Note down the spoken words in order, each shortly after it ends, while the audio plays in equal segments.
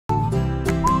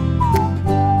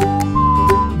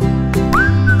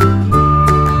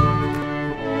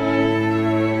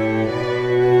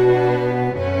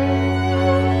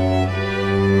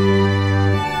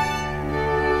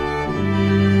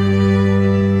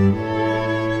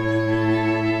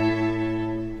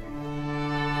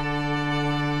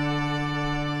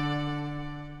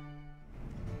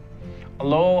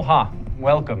Aloha!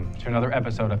 Welcome to another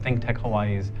episode of Think Tech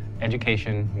Hawaii's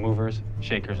Education Movers,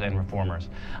 Shakers, and Reformers.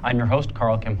 I'm your host,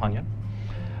 Carl Kempanya.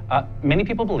 Many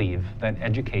people believe that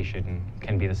education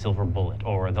can be the silver bullet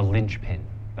or the linchpin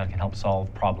that can help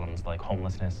solve problems like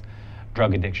homelessness,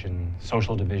 drug addiction,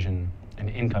 social division, and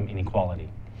income inequality.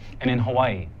 And in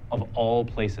Hawaii, of all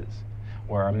places,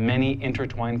 where our many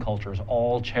intertwined cultures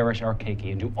all cherish our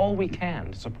keiki and do all we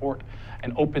can to support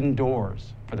and open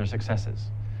doors for their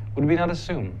successes, would we not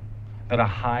assume that a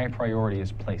high priority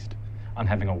is placed on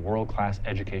having a world-class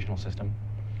educational system?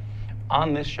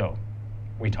 On this show,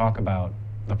 we talk about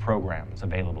the programs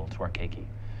available to our keiki,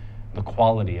 the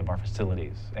quality of our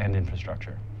facilities and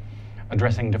infrastructure,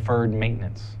 addressing deferred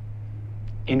maintenance,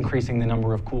 increasing the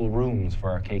number of cool rooms for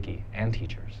our keiki and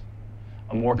teachers,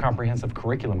 a more comprehensive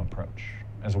curriculum approach,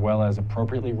 as well as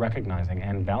appropriately recognizing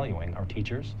and valuing our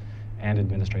teachers and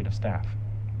administrative staff.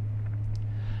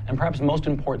 And perhaps most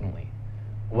importantly,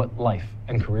 what life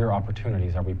and career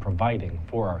opportunities are we providing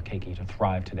for our keiki to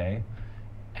thrive today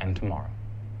and tomorrow?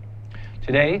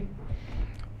 Today,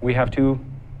 we have two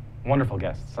wonderful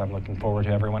guests. I'm looking forward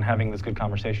to everyone having this good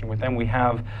conversation with them. We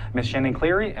have Ms. Shannon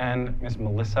Cleary and Ms.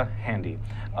 Melissa Handy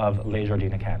of Le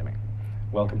Jardin Academy.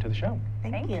 Welcome to the show.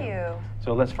 Thank you.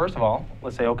 So first of all,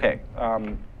 let's say, okay,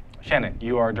 Shannon,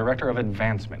 you are Director of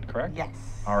Advancement, correct? Yes.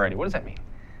 Alrighty, what does that mean?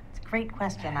 It's a great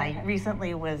question. I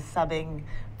recently was subbing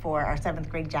for our 7th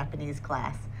grade Japanese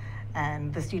class,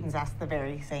 and the students asked the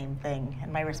very same thing.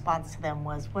 And my response to them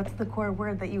was, what's the core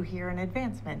word that you hear in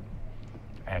advancement?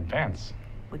 Advance.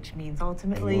 Which means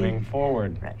ultimately moving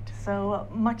forward. Right. So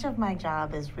much of my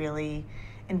job is really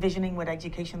envisioning what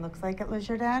education looks like at Le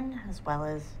Jardin, as well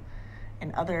as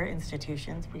in other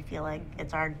institutions. We feel like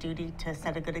it's our duty to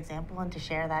set a good example and to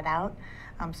share that out.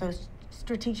 So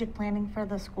strategic planning for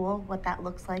the school, what that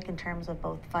looks like in terms of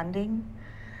both funding,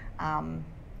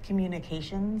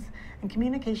 communications, and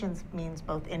communications means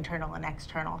both internal and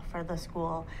external for the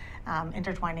school,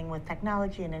 intertwining with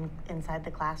technology and inside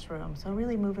the classroom. So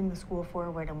really moving the school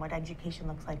forward and what education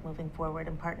looks like moving forward,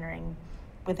 and partnering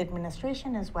with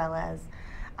administration as well as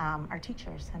our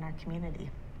teachers and our community.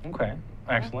 Okay,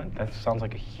 excellent. That sounds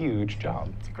like a huge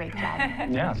job. It's a great job.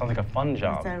 Yeah, it sounds like a fun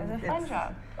job. It's a fun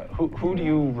job. Who do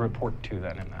you report to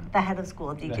then in that? The head of school,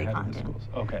 DJ The head Condon. of the schools.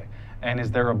 Okay. And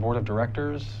is there a board of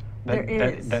directors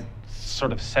that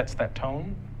sort of sets that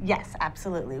tone? Yes,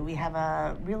 absolutely. We have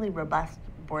a really robust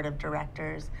board of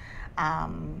directors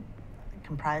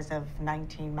comprised of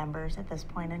 19 members at this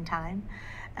point in time.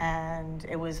 And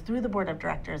it was through the board of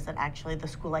directors that actually the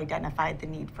school identified the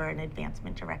need for an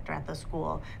advancement director at the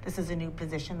school. This is a new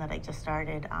position that I just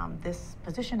started, this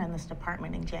position in this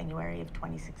department in January of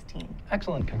 2016.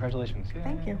 Excellent, congratulations. Yeah.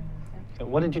 Thank you. So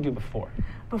what did you do before?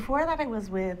 Before that, I was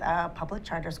with a public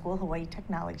charter school, Hawaii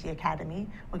Technology Academy,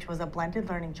 which was a blended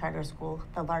learning charter school,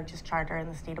 the largest charter in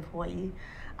the state of Hawaii,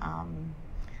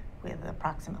 with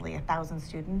approximately 1,000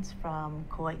 students from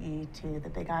Kauai to the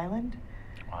Big Island.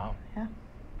 Wow. Yeah.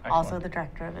 Excellent. Also the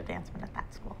director of advancement at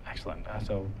that school. Excellent.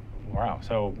 Wow.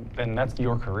 So then that's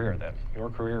your career then. Your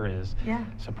career is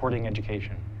supporting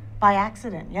education. By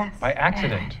accident, yes. By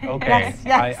accident, okay.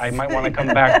 Yes. I might want to come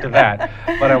back to that,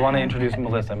 but I want to introduce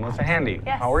Melissa. Melissa Handy,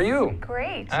 Yes. How are you?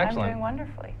 Great. Excellent. I'm doing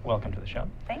wonderfully. Welcome to the show.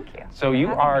 Thank you. So you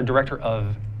are Director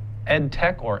of Ed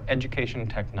Tech or Education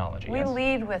Technology. We yes?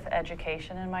 lead with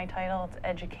education in my title. It's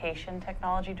Education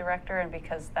Technology Director, and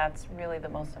because that's really the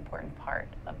most important part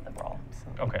of the role.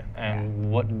 Okay, and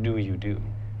what do you do?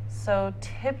 So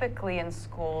typically in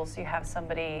schools, you have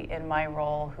somebody in my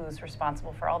role who's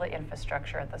responsible for all the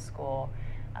infrastructure at the school.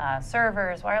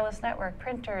 Servers, wireless network,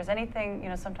 printers, anything,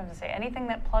 sometimes I say anything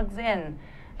that plugs in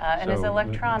and is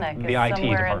electronic is IT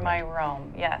somewhere department. in my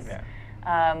realm, yes.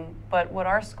 Yeah. But what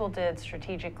our school did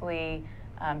strategically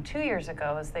 2 years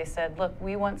ago is they said, look,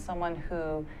 we want someone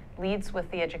who leads with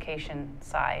the education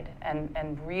side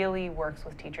and really works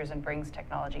with teachers and brings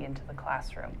technology into the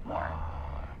classroom more.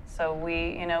 So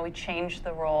we changed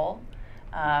the role,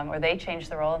 or they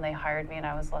changed the role, and they hired me, and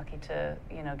I was lucky to,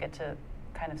 get to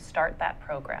kind of start that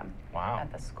program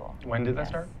at the school. When did that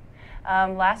start?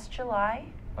 Last July.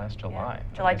 Last July.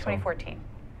 Yeah. July 2014.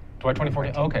 July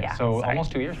 2014. Okay, Yeah, so sorry.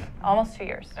 Almost 2 years now. Almost 2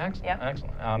 years. Excellent. Yep.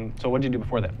 Excellent. So what did you do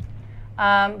before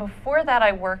that? Before that,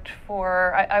 I worked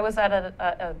for. I was at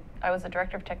I was the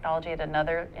director of technology at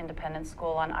another independent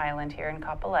school on island here in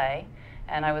Kapolei,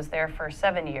 and I was there for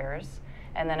 7 years.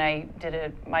 And then I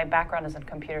did my background is in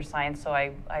computer science, so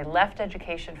I left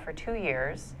education for 2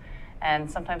 years.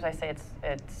 And sometimes I say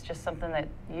it's just something that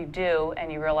you do, and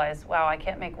you realize, wow, I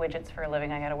can't make widgets for a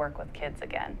living. I got to work with kids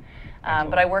again.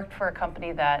 But I worked for a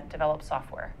company that developed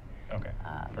software. Okay,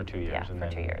 for 2 years. Yeah, and for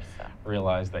then 2 years. So.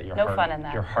 realized that your No heart, fun in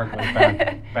that. your heart was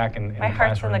back in My the heart's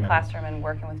classroom. in the classroom and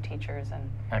working with teachers and.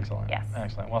 Excellent. Yes.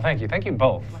 Excellent. Well, thank you. Thank you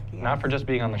both. Lucky Not us. for just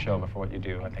being on the show, but for what you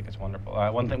do. I think it's wonderful.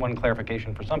 One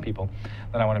clarification for some people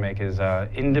that I want to make is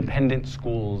independent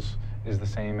schools is the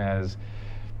same as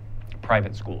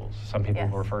private schools. Some people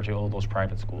Yes. refer to, those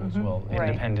private schools. Well, Right.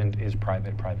 independent is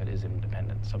private, private is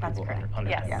independent. So That's people correct.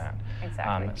 understand Yes. that.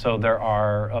 Exactly. So there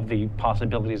are, of the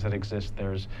possibilities that exist,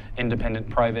 there's independent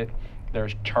private,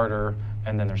 there's charter,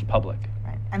 and then there's public.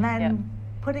 Right. And then Yep.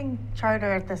 putting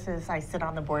charter, I sit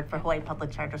on the board for Hawaii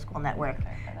Public Charter School Network. Okay,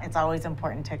 for that. It's always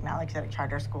important to acknowledge that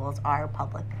charter schools are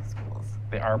public schools.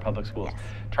 They are public schools. Yes.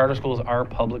 Charter schools are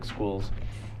public schools,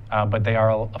 but they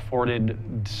are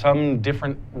afforded some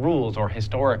different rules, or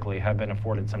historically have been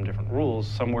afforded some different rules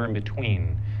somewhere in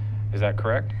between. Is that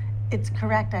correct? It's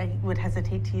correct. I would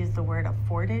hesitate to use the word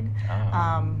afforded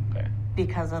Okay.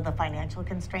 because of the financial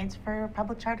constraints for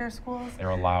public charter schools. They're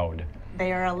allowed.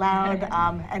 They are allowed,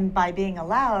 and by being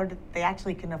allowed, they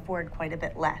actually can afford quite a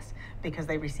bit less because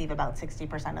they receive about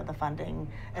 60% of the funding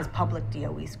as public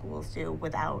DOE schools do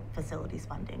without facilities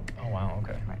funding. Oh, wow,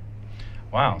 okay. Right.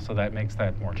 Wow, so that makes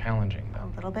that more challenging, A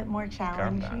though. little bit more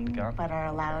challenging, got but are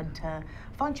allowed to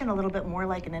function a little bit more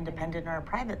like an independent or a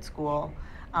private school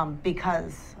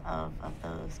because of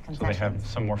those concessions. So they have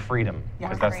some more freedom. Yeah,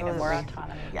 'cause More that's, freedom, more absolutely.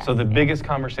 autonomy. Yes. So the biggest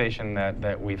conversation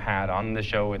that we've had on the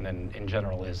show and then in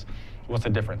general is, what's the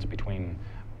difference between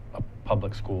a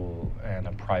public school and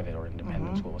a private or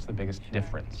independent school? What's the biggest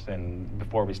difference? And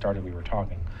before we started, we were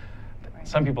talking. Right.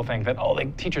 Some people think that, oh,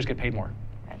 teachers get paid more.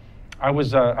 Right. I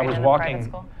was in a walking. private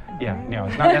school? Yeah, no,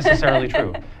 it's not necessarily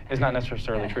true. It's not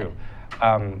necessarily true.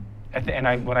 When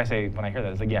I hear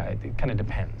that, it's like, yeah, it kind of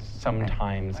depends.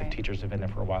 Sometimes Right. if teachers have been there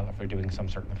for a while, if they're doing some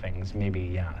certain things, maybe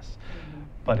yes.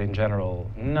 But in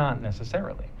general, not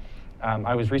necessarily.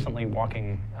 I was recently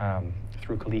walking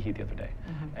through Kalihi the other day,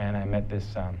 and I met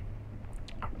this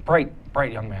bright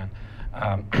young man,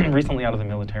 recently out of the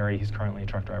military. He's currently a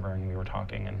truck driver, and we were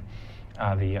talking,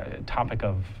 and the topic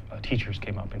of teachers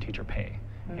came up and teacher pay.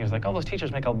 He was like, "Oh, those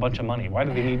teachers make a bunch of money. Why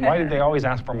did they always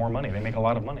ask for more money? They make a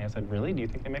lot of money." I said, "Really? Do you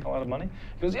think they make a lot of money?"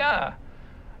 He goes, "Yeah."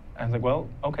 I was like, "Well,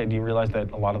 okay. Do you realize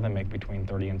that a lot of them make between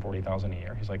 $30,000 and $40,000 a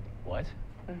year?" He's like, "What?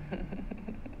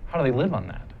 How do they live on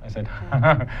that?" I said,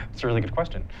 "It's a really good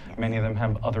question. Many of them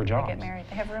have other jobs." They get married.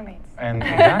 They have roommates. And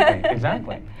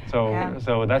exactly. So Yeah.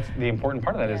 so that's the important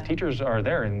part of that is Yeah. teachers are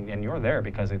there, and you're there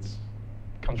because it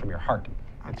comes from your heart.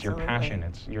 It's your passion.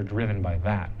 Absolutely. You're driven by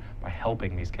that, by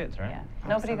helping these kids, right? Yeah.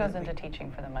 Nobody goes Absolutely. into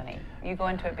teaching for the money. You go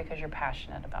into it because you're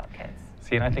passionate about kids.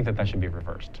 See, and I think that should be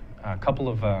reversed. A couple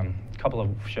of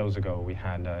shows ago, we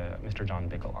had Mr. John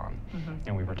Bickle on,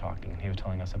 and we were talking. He was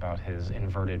telling us about his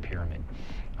inverted pyramid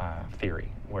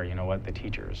theory, where, you know what, the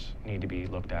teachers need to be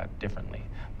looked at differently.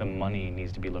 The money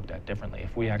needs to be looked at differently.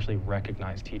 If we actually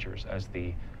recognize teachers as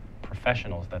the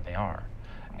professionals that they are,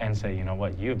 and say, you know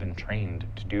what, you have been trained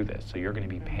to do this, so you're going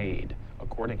to be paid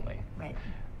accordingly. Right.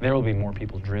 There will be more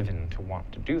people driven to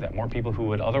want to do that. More people who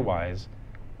would otherwise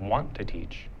want to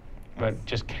teach, but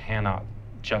just cannot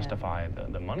justify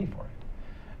the money for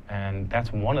it. And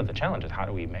that's one of the challenges. How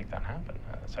do we make that happen?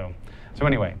 So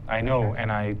anyway, I know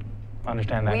and I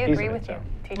understand that We piece agree of it.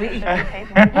 with you. so. Teachers should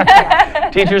be paid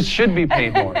more. Teachers should be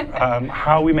paid more.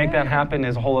 How we make that happen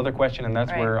is a whole other question, and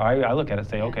that's Right. where I look at it and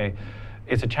say, okay,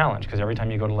 it's a challenge, because every time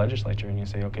you go to legislature and you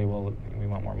say, okay, well, we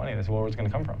want more money, they say, well, where's it going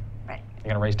to come from? Right. You're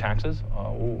going to raise taxes?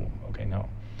 Ooh, okay, no.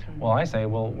 Well, I say,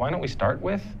 well, why don't we start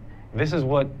with, this is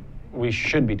what we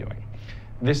should be doing.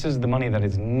 This is the money that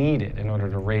is needed in order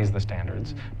to raise the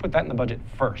standards. Put that in the budget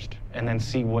first, and then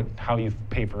see how you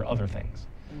pay for other things.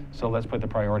 So let's put the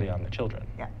priority on the children,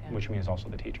 Yeah. which means also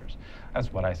the teachers.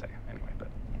 That's what I say, anyway. But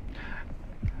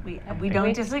We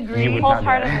don't disagree. You would not do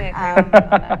Wholeheartedly that. agree with you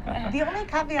on that. The only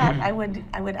caveat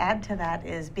I would add to that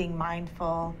is being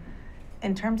mindful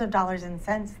in terms of dollars and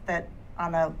cents that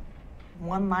on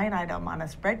one line item on a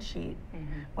spreadsheet,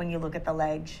 when you look at the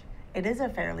ledge, it is a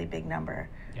fairly big number.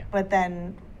 Yeah. But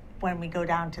then when we go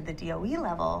down to the DOE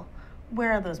level,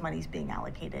 where are those monies being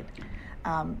allocated?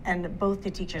 And both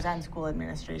to teachers and school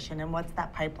administration, and what's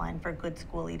that pipeline for good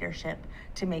school leadership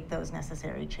to make those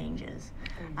necessary changes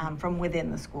from within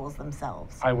the schools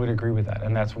themselves. I would agree with that,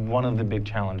 and that's one of the big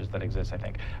challenges that exists, I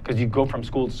think, because you go from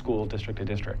school to school, district to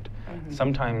district.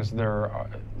 Sometimes the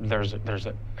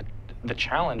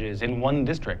challenge is in one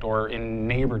district or in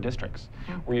neighbor districts,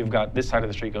 where you've got this side of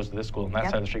the street goes to this school and that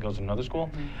Yep. side of the street goes to another school.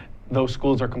 Those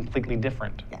schools are completely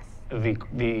different. Yes.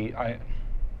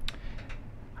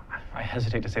 I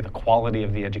hesitate to say the quality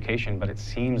of the education, but it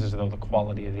seems as though the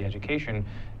quality of the education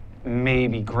may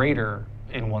be greater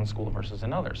in one school versus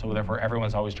another. So therefore,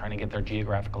 everyone's always trying to get their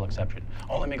geographical exception.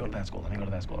 Oh, let me go to that school. Let me go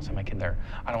to that school. I'll send my kid there.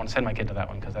 I don't want to send my kid to that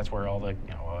one because that's where all the,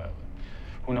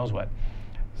 who knows what.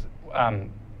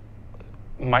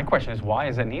 My question is, why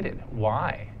is that needed?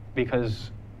 Why?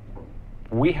 Because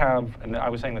we have, and I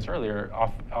was saying this earlier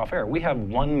off air, we have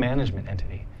one management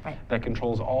entity that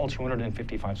controls all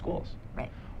 255 schools. Right.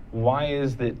 Why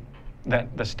is that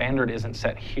the standard isn't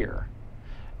set here,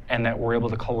 and that we're able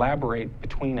to collaborate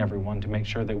between everyone to make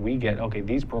sure that we get, okay,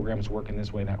 these programs work in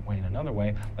this way, that way, and another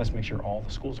way. Let's make sure all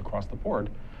the schools across the board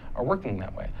are working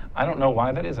that way. I don't know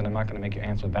why that is, and I'm not going to make you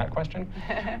answer that question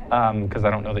because I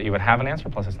don't know that you would have an answer.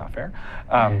 Plus, it's not fair.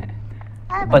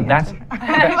 But that's. But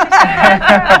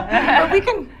we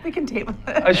can table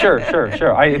it. Sure.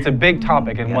 It's a big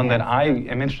topic and one that I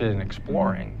am interested in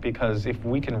exploring, because if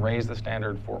we can raise the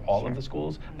standard for all of the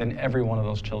schools, then every one of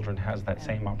those children has that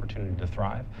same opportunity to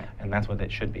thrive, and that's what it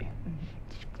should be.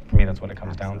 For me, that's what it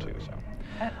comes down to. So,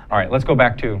 all right, let's go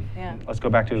back to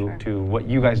to what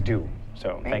you guys do.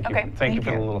 So thank you. Okay. Thank you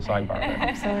for the little sidebar there.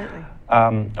 Absolutely.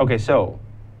 Okay, so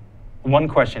one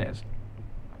question is,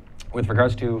 with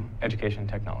regards to education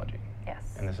technology,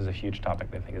 and this is a huge topic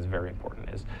that I think is very important,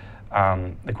 is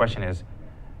the question is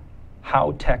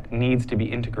how tech needs to be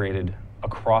integrated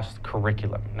across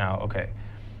curriculum. Now, okay,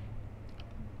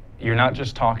 you're not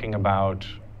just talking about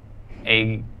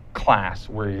a class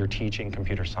where you're teaching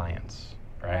computer science,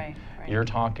 right? You're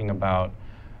talking about,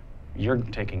 you're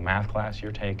taking math class,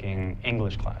 you're taking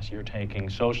English class, you're taking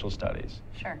social studies.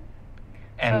 Sure.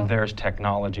 And there's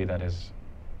technology that is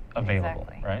available,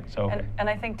 right? So, and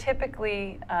I think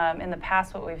typically in the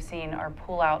past what we've seen are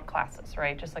pull-out classes,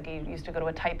 right? Just like you used to go to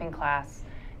a typing class,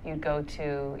 you'd go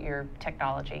to your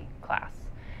technology class.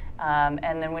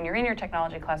 And then when you're in your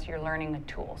technology class, you're learning a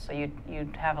tool. So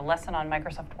you'd have a lesson on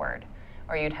Microsoft Word,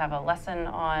 or you'd have a lesson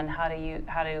on how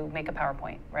to make a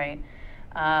PowerPoint, right?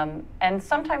 And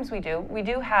sometimes we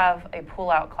do have a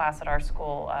pull-out class at our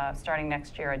school starting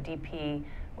next year, a DP,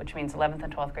 which means 11th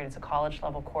and 12th grade. It's a college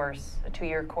level course, a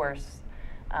 2-year course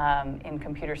in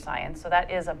computer science. So that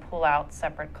is a pull-out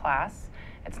separate class.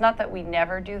 It's not that we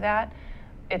never do that.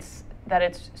 It's that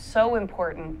it's so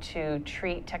important to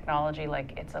treat technology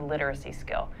like it's a literacy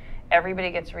skill. Everybody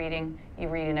gets reading, you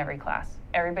read in every class.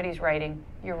 Everybody's writing,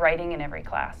 you're writing in every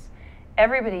class.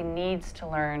 Everybody needs to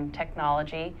learn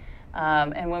technology.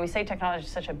 And when we say technology,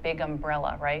 it's such a big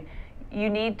umbrella, right?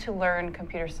 You need to learn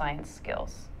computer science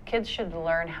skills. Kids should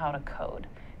learn how to code.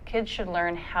 Kids should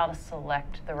learn how to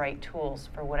select the right tools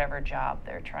for whatever job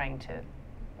they're trying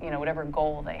to, whatever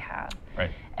goal they have.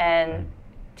 Right. And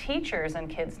teachers and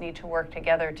kids need to work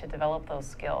together to develop those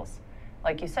skills.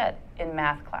 Like you said, in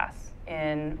math class,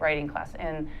 in writing class,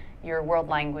 in your world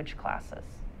language classes.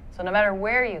 So no matter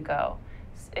where you go,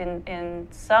 in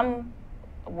some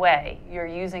way, you're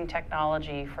using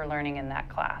technology for learning in that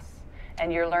class.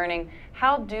 And you're learning,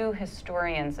 how do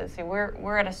historians, see,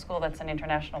 we're at a school that's an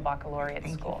international baccalaureate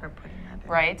school. Thank you for putting that in.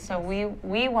 Right, so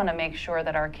we want to make sure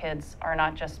that our kids are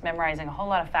not just memorizing a whole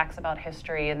lot of facts about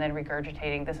history and then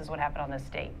regurgitating, this is what happened on this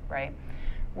date, right?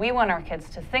 We want our kids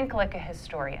to think like a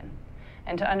historian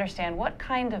and to understand what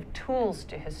kind of tools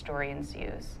do historians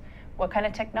use? What kind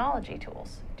of technology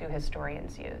tools do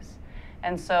historians use?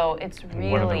 And so it's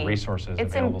really, what are the resources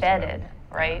it's available embedded, to them?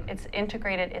 right? It's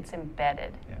integrated, it's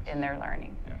embedded in their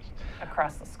learning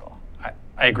across the school.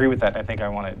 I agree with that. I think I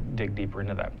want to dig deeper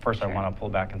into that. First, Sure. I want to pull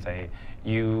back and say,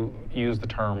 you use the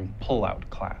term pull-out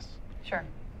class. Sure.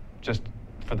 Just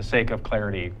for the sake of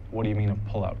clarity, what do you mean a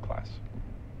pull-out class?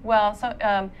 Well, so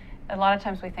a lot of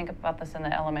times we think about this in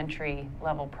the elementary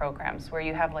level programs where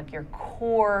you have like your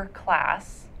core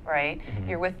class, right? Mm-hmm.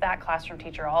 You're with that classroom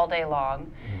teacher all day long,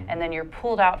 mm-hmm. and then you're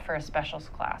pulled out for a specials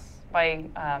class. My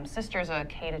sister's a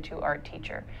K-2 art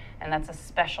teacher, and that's a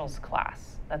specials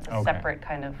class. That's a separate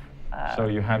kind of... so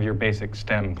you have your basic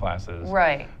STEM classes.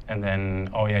 Right. And then,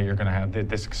 oh yeah, you're going to have,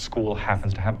 this school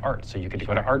happens to have art, so you get to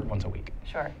go to art once a week.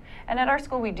 Sure. And at our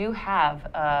school, we do have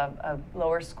a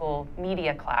lower school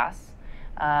media class.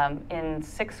 In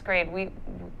 6th grade,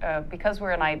 because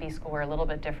we're an IB school, we're a little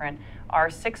bit different. Our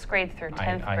 6th grade through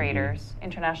 10th graders,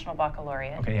 International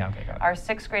Baccalaureate. Okay, yeah, okay, got it. Our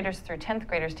 6th graders through 10th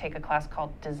graders take a class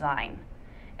called Design.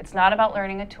 It's not about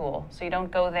learning a tool, so you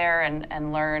don't go there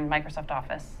and learn Microsoft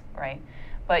Office, right?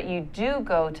 But you do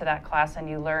go to that class and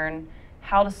you learn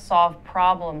how to solve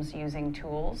problems using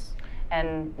tools.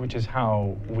 And which is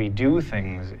how we do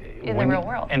things in the real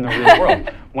world. In the real world.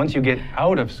 Once you get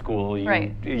out of school,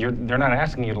 right. They're not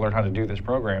asking you to learn how to do this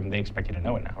program. They expect you to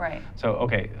know it now. Right. So,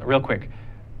 okay, real quick,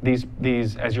 these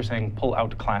as you're saying,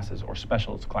 pull-out classes or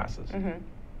specials classes. Mm-hmm.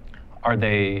 Are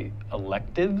they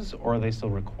electives or are they still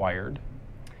required?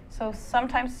 So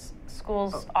sometimes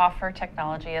schools offer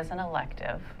technology as an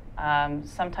elective.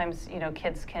 Sometimes, you know,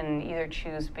 kids can either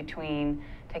choose between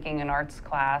taking an arts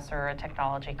class or a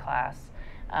technology class.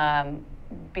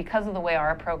 Because of the way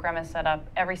our program is set up,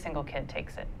 every single kid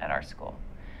takes it at our school.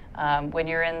 When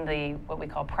you're in the what we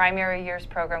call primary years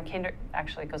program,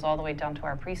 actually goes all the way down to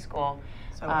our preschool.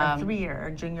 So a 3-year or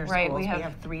junior right, schools, we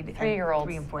have 3-year-olds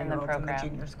 3 and 4-years in the program.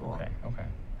 junior school. Okay, okay.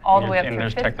 All the way up And through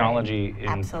there's 5th grade. technology in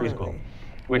Absolutely. preschool.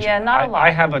 Which Yeah, not a lot. I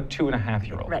have a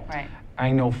 2.5-year-old. Right. Right. I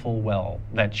know full well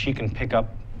that she can pick up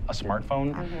a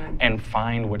smartphone and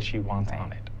find what she wants Right.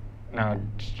 on it. Now,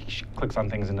 she clicks on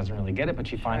things and doesn't really get it, but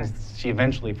she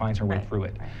eventually finds her way Right. through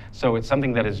it. Right. So it's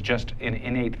something that is just an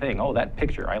innate thing. Oh, that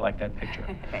picture, I like that picture.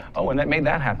 Right. Oh, and that made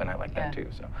that happen, I like that Yeah.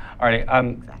 too. So, all right,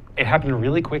 Exactly. it happened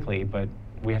really quickly, but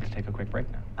we have to take a quick break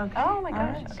now. Okay. Oh my All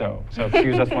gosh. right. Okay. So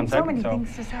excuse us one So second. many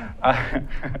things to say.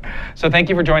 So thank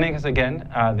you for joining us again.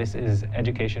 This is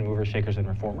Education Movers, Shakers, and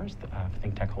Reformers,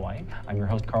 Think Tech Hawaii. I'm your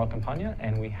host, Carl Campagna,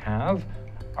 and we have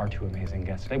our 2 amazing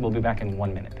guests today. We'll be back in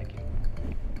 1 minute. Thank you.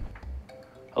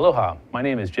 Aloha, my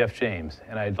name is Jeff James,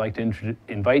 and I'd like to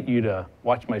invite you to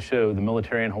watch my show, The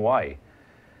Military in Hawaii.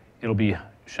 It'll be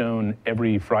shown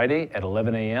every Friday at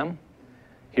 11 a.m.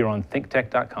 here on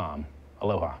thinktech.com.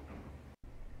 Aloha.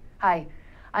 Hi,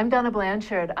 I'm Donna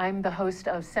Blanchard. I'm the host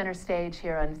of Center Stage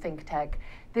here on Think Tech.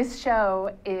 This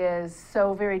show is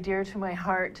so very dear to my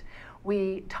heart.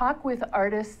 We talk with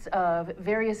artists of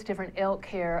various different ilk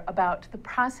here about the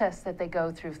process that they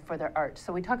go through for their art.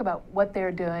 So we talk about what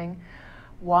they're doing,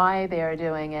 why they're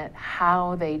doing it,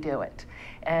 how they do it.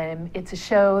 And it's a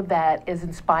show that is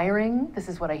inspiring. This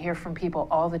is what I hear from people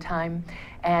all the time.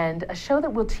 And a show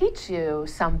that will teach you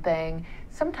something,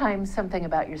 sometimes something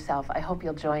about yourself. I hope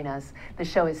you'll join us. The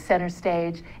show is Center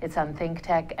Stage. It's on Think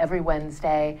Tech every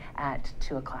Wednesday at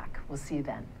 2 o'clock. We'll see you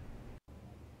then.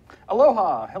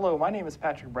 Aloha! Hello, my name is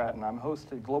Patrick Bratton. I'm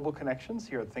host of Global Connections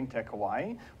here at Think Tech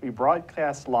Hawaii. We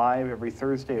broadcast live every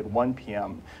Thursday at 1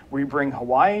 p.m. We bring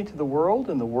Hawaii to the world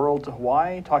and the world to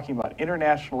Hawaii, talking about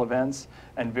international events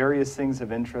and various things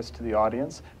of interest to the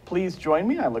audience. Please join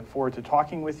me. I look forward to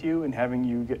talking with you and having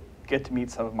you get to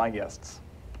meet some of my guests.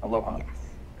 Aloha. Yes.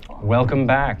 Welcome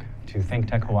back to Think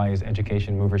Tech Hawaii's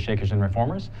Education Movers, Shakers, and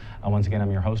Reformers. Once again,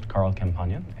 I'm your host, Carl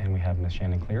Campagna, and we have Ms.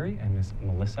 Shannon Cleary and Ms.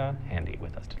 Melissa Handy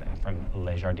with us today from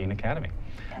Jardin Academy.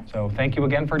 So thank you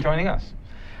again for joining us.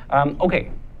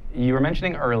 Okay, you were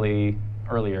mentioning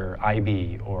earlier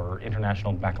IB, or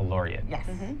International Baccalaureate. Yes.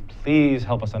 Please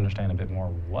help us understand a bit more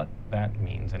what that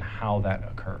means and how that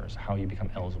occurs, how you become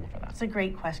eligible for that. It's a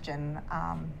great question.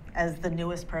 As the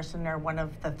newest person, or one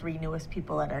of the 3 newest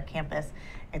people at our campus,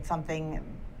 it's something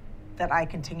that I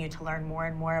continue to learn more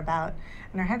and more about.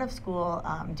 And our head of school,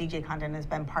 DJ Condon, has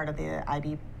been part of the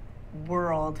IB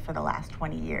world for the last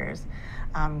 20 years,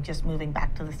 just moving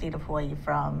back to the state of Hawaii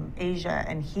from Asia,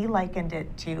 and he likened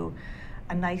it to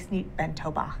a nice, neat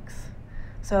bento box.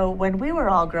 So when we were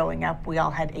all growing up, we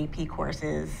all had AP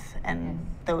courses and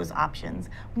those options.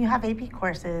 When you have AP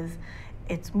courses,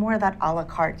 it's more that a la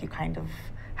carte. You kind of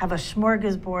have a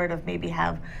smorgasbord of maybe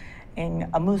having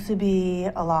a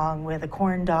musubi along with a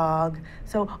corn dog.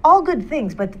 So all good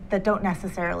things, but that don't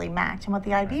necessarily match. And what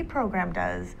the IB program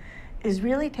does is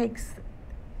really takes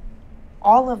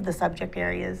all of the subject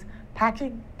areas,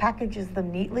 packages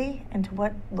them neatly into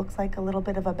what looks like a little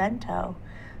bit of a bento.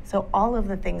 So all of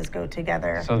the things go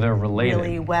together. So they're related.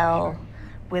 Really well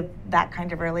with that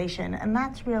kind of relation. And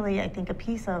that's really, I think, a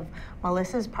piece of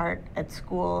Melissa's part at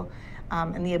school,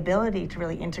 and the ability to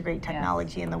really integrate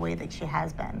technology in the way that she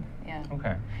has been. Yeah.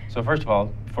 Okay. So first of all,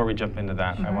 before we jump into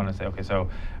that, I want to say, okay, so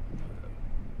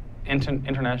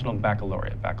International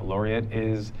Baccalaureate. Baccalaureate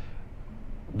is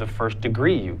the first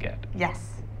degree you get Yes,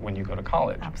 when you go to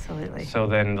college. absolutely. So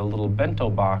then the little bento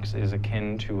box is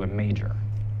akin to a major.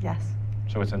 Yes.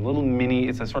 So it's a little mini,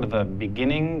 it's a sort of a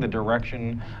beginning, the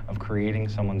direction of creating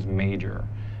someone's major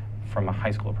from a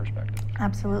high school perspective.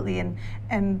 Absolutely,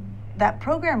 and that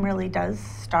program really does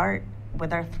start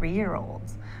with our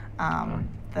 3-year-olds.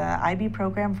 The IB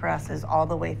program for us is all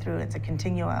the way through. It's a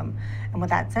continuum. And with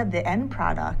that said, the end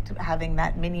product, having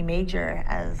that mini major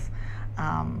as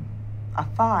a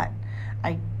thought,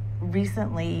 I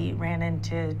recently ran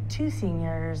into 2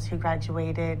 seniors who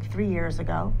graduated 3 years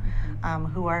ago,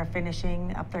 who are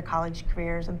finishing up their college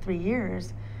careers in 3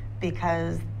 years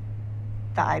because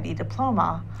the IB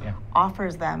diploma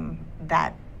offers them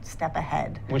that step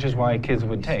ahead. Which is why kids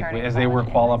would take, Starting as they were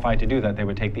college. qualified to do that, they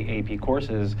would take the AP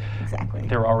courses. Exactly.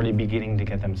 They're already beginning to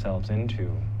get themselves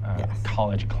into Yes.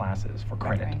 college classes for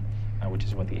credit. Right. which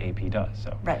is what the AP does.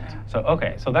 So, Right. So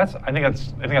okay, so I think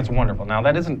that's wonderful. Now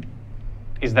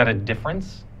is that a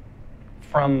difference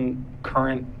from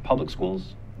current public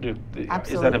schools? Is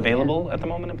Absolutely, that available at the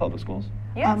moment in public schools?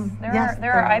 Yes, yes,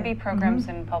 there are there- IB programs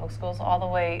in public schools all the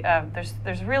way.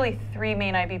 There's really 3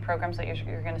 main IB programs that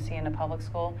you're going to see in a public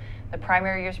school. The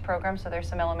primary years program, so there's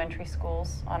some elementary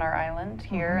schools on our island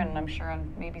here, and I'm sure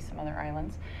on maybe some other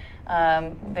islands.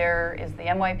 There is the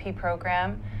MYP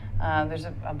program. There's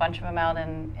a bunch of them out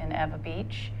in Eva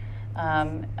Beach.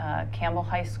 Campbell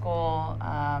High School.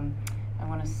 I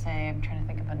want to say, I'm trying to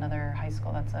think of another high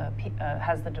school that's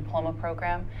has the diploma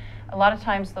program. A lot of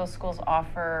times those schools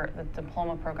offer the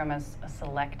diploma program as a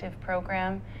selective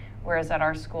program, whereas at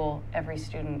our school, every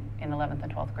student in 11th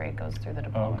and 12th grade goes through the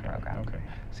diploma program. Okay.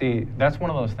 See, that's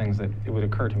one of those things that it would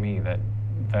occur to me that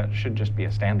should just be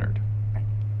a standard,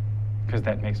 because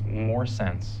that makes more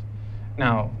sense.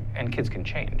 Now, and kids can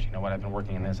change. You know what? I've been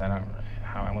working in this. I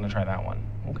want to try that one.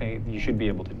 Okay, you should be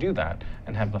able to do that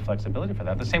and have the flexibility for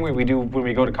that. The same way we do when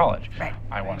we go to college. Right.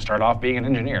 I want to start off being an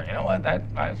engineer. You know what?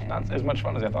 That's not as much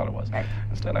fun as I thought it was. Right.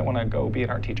 Instead, I want to go be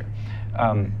an art teacher.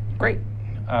 Great,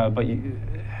 but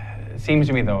it seems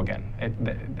to me, though, again,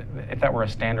 if that were a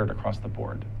standard across the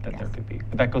board, that there could be.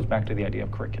 But that goes back to the idea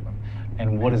of curriculum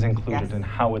and what is included and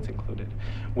how it's included,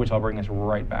 which I'll bring us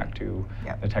right back to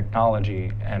the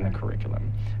technology and the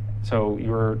curriculum. So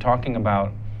you're talking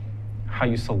about how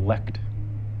you select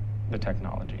the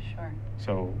technology. Sure.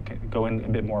 So go in a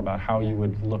bit more about how you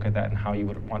would look at that and how you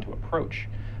would want to approach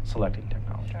selecting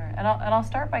technology. Sure, and I'll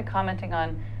start by commenting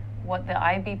on what the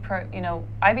IB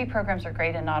programs are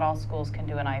great, and not all schools can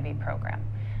do an IB program.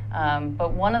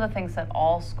 But one of the things that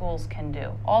all schools can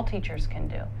do, all teachers can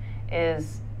do,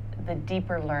 is the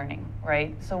deeper learning,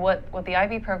 right? So what the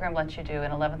IB program lets you do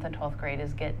in 11th and 12th grade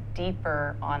is get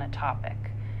deeper on a topic.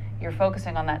 You're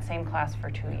focusing on that same class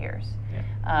for 2 years.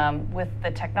 Yeah. With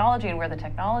the technology, and where the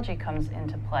technology comes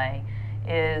into play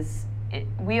is,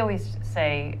 we always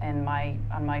say in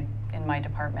my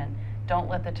department, don't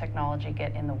let the technology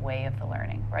get in the way of the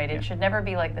learning, right? It should never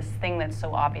be like this thing that's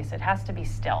so obvious. It has to be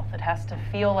stealth. It has to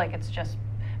feel like it's just,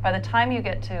 by the time you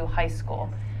get to high school,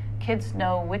 kids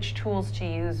know which tools to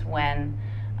use when.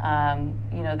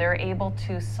 They're able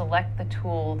to select the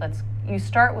tool you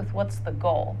start with what's the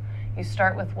goal. You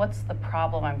start with what's the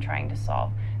problem I'm trying to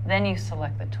solve. Then you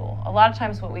select the tool. A lot of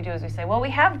times what we do is we say, well, we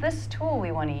have this tool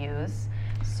we want to use,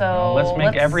 so let's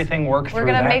make everything work through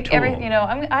that tool. We're going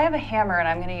to make I have a hammer, and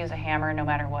I'm going to use a hammer no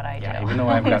matter what I do. Yeah, even though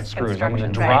I've got screws, I'm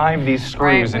going to drive these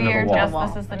screws into the wall.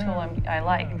 This is the tool I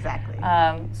like. Exactly.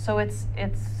 So it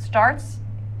starts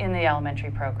in the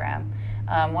elementary program.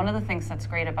 One of the things that's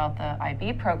great about the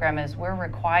IB program is we're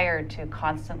required to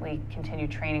constantly continue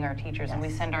training our teachers, and we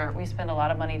spend a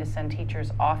lot of money to send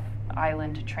teachers off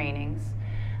island trainings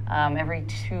every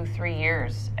 2-3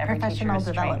 years. Every Professional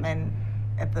teacher is development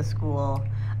at the school,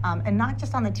 and not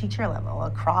just on the teacher level,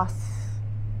 across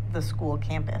the school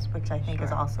campus, which I think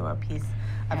is also a piece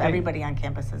of everybody on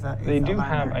campus is a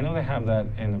learner. I know they have that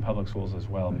in the public schools as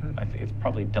well. I think it's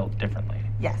probably dealt differently.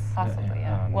 Yes. Possibly,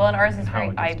 yeah. Well, and ours is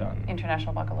very done.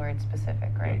 International Baccalaureate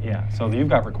specific, right? Yeah, so you've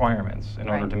got requirements in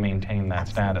order to maintain that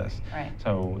status. Right.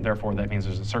 So therefore, that means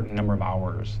there's a certain number of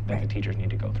hours that the teachers need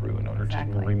to go through in order to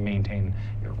maintain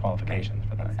your qualifications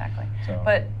for that. Exactly. So.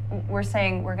 But we're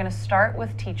saying we're going to start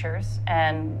with teachers,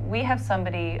 and we have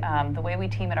somebody, the way we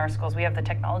team at our schools, we have the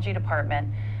technology department.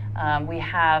 We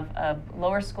have a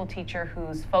lower school teacher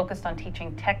who's focused on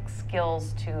teaching tech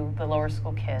skills to the lower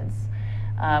school kids.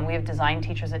 We have design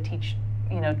teachers that teach,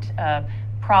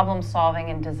 problem solving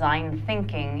and design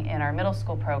thinking in our middle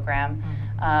school program.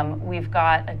 We've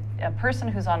got a person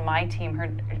who's on my team.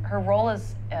 Her role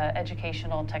is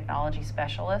educational technology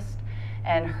specialist,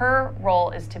 and her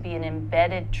role is to be an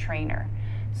embedded trainer.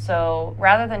 So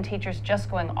rather than teachers just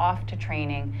going off to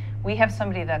training, we have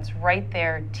somebody that's right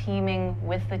there teaming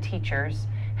with the teachers,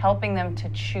 helping them to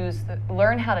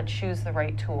learn how to choose the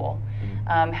right tool,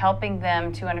 helping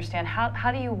them to understand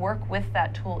how do you work with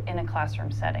that tool in a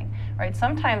classroom setting, right?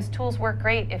 Sometimes tools work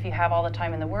great if you have all the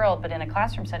time in the world, but in a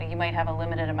classroom setting, you might have a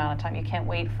limited amount of time. You can't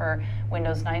wait for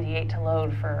Windows 98 to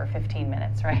load for 15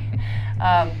 minutes, right?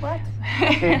 What?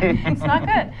 It's not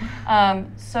good.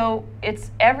 So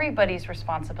it's everybody's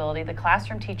responsibility. The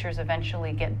classroom teachers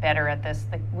eventually get better at this.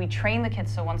 We train the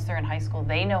kids so once they're in high school,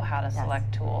 they know how to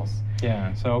select tools.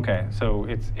 Yeah, so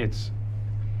it's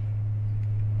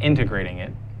integrating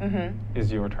it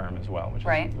is your term as well,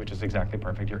 which is exactly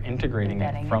perfect. You're integrating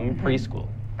it from preschool.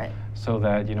 Right. So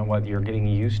that, you know what, you're getting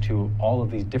used to all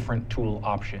of these different tool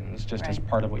options just as Right.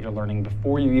 part of what you're learning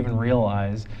before you even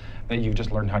realize that you've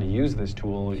just learned how to use this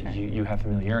tool. Sure. You have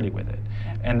familiarity with it.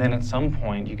 Yeah. And then at some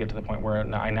point you get to the point where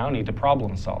I now need to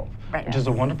problem solve, Right. which is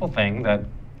a wonderful thing that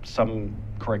some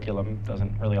curriculum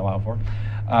doesn't really allow for.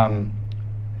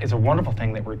 It's a wonderful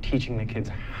thing that we're teaching the kids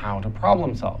how to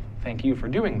problem solve. Thank you for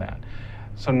doing that.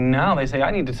 So now they say, I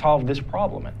need to solve this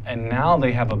problem. And now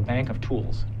they have a bank of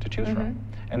tools to choose from.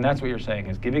 And that's what you're saying,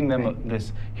 is giving them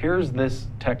this, here's this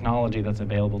technology that's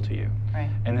available to you.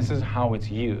 Right. And this is how it's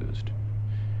used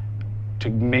to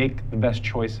make the best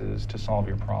choices to solve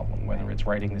your problem, whether it's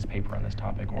writing this paper on this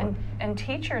topic or... And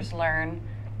teachers learn,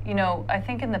 you know, I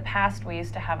think in the past we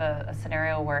used to have a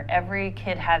scenario where every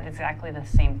kid had exactly the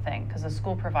same thing because the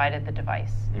school provided the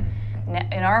device.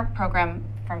 In our program,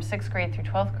 from 6th grade through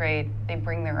 12th grade, they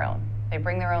bring their own. They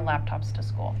bring their own laptops to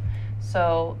school.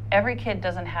 So every kid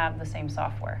doesn't have the same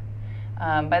software.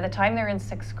 By the time they're in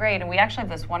 6th grade, and we actually have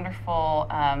this wonderful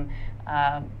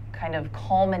kind of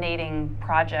culminating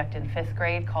project in 5th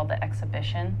grade called the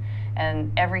exhibition,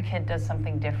 and every kid does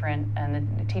something different,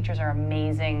 and the teachers are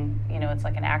amazing. You know, it's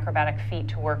like an acrobatic feat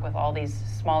to work with all these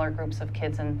smaller groups of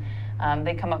kids, and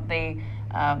they come up,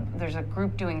 there's a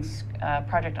group doing a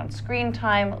project on screen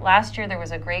time. Last year there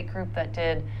was a great group that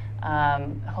did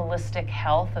holistic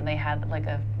health, and they had like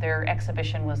their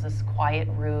exhibition was this quiet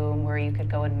room where you could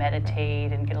go and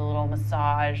meditate and get a little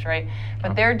massage, right?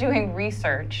 But they're doing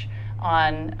research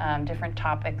on different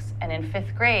topics, and in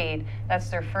 5th grade, that's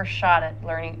their first shot at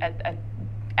learning, at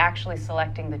actually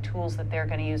selecting the tools that they're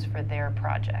going to use for their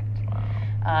project.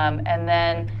 Wow. And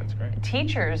then That's great.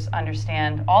 teachers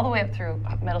understand all the way up through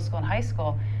middle school and high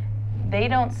school, they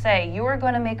don't say, you are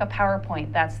going to make a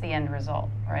PowerPoint, that's the end result,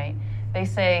 right? They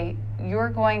say, you're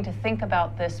going to think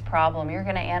about this problem, you're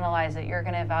going to analyze it, you're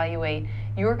going to evaluate,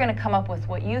 you're going to come up with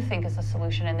what you think is a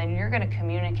solution, and then you're going to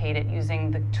communicate it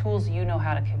using the tools you know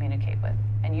how to communicate with,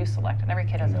 and you select, and every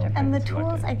kid has a different. And the Selected.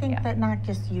 tools, I think Yeah. that not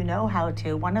just you know how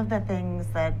to. One of the things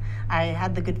that I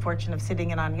had the good fortune of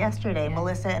sitting in on yesterday, Yeah.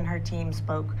 Melissa and her team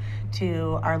spoke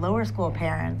to our lower school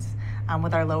parents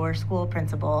with our lower school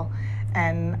principal.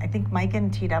 And I think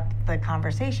Maiken teed up the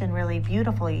conversation really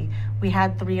beautifully. We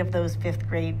had 3 of those 5th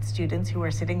grade students who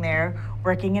were sitting there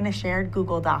working in a shared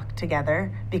Google Doc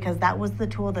together because that was the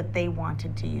tool that they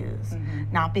wanted to use,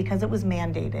 not because it was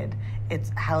mandated.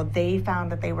 It's how they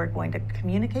found that they were going to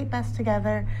communicate best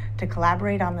together, to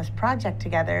collaborate on this project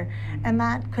together, and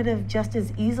that could have just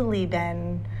as easily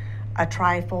been a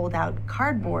tri-fold out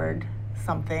cardboard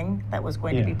something that was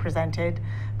going to be presented,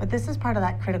 but this is part of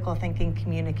that critical thinking,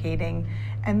 communicating,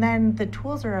 and then the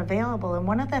tools are available. And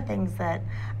one of the things that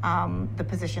the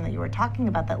position that you were talking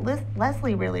about that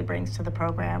Leslie really brings to the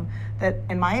program that,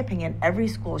 in my opinion, every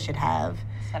school should have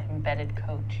It's that embedded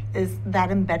coach. is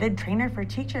that embedded trainer for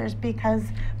teachers, because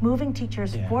moving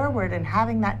teachers forward and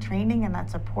having that training and that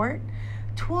support,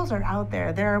 tools are out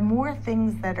there. There are more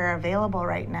things that are available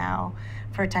right now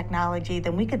for technology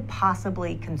than we could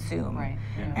possibly consume. Right.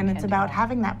 Yeah. And it's Can't do about that.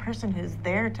 having that person who's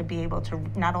there to be able to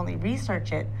not only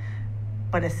research it,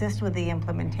 but assist with the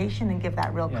implementation and give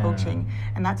that real coaching.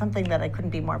 And that's something that I couldn't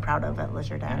be more proud of at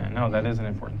Jardin. Yeah, no, that is an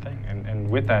important thing. And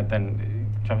with that, then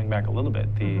jumping back a little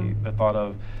bit, the thought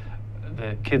of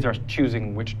the kids are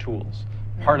choosing which tools.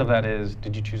 Part of that is,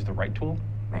 did you choose the right tool?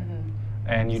 Right.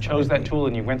 And you chose that tool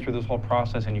and you went through this whole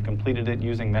process and you completed it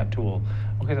using that tool.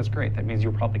 Okay, that's great. That means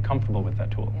you're probably comfortable with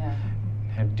that tool.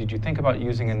 Yeah. Did you think about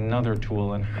using another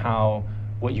tool and how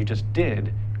what you just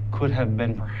did could have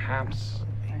been perhaps,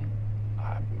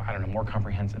 I don't know, more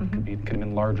comprehensive? Could have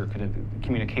been larger.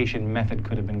 Communication method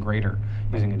could have been greater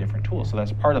using a different tool. So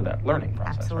that's part of that learning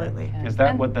process. Absolutely. Right? Yeah. Is that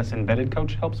And- what this embedded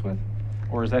coach helps with,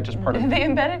 or is that just part of? The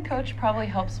embedded coach probably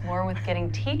helps more with getting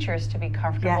teachers to be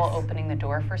comfortable Yes. opening the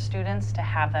door for students to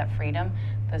have that freedom.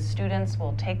 The students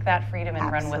will take that freedom and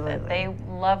run with it. Absolutely. They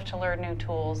love to learn new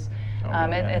tools. It's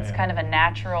yeah. kind of a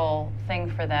natural thing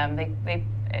for them. They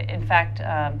in fact,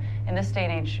 in this day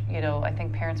and age, you know, I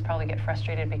think parents probably get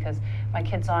frustrated because my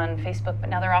kid's on Facebook, but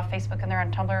now they're off Facebook and they're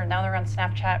on Tumblr and now they're on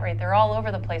Snapchat, right? They're all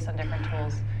over the place on different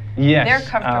tools. Yes. They're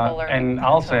comfortable learning And the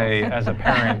I'll tools. say, as a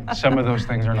parent, some of those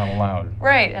things are not allowed.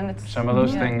 Right, and it's Some of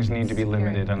those yeah, things need to be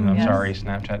limited, and I'm Yes. sorry,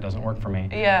 Snapchat doesn't work for me.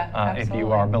 Yeah, If you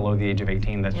absolutely. are below the age of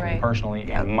 18, that's me Right. personally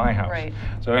in my house. Right.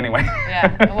 So anyway.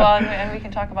 Yeah, well, and we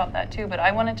can talk about that too, but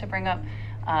I wanted to bring up,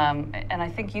 and I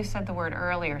think you said the word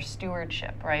earlier,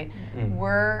 stewardship, right?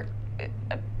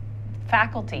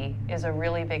 Faculty is a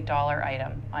really big dollar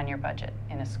item on your budget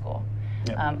in a school.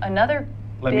 Yep. Another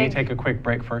let me take a quick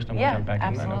break first and we'll jump back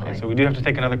in then. Okay, so we do have to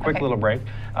take another quick little break.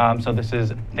 So this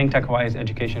is Think Tech Hawaii's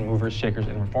Education Movers, Shakers,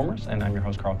 and Reformers, and I'm your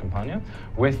host, Carl Campagna,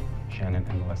 with Shannon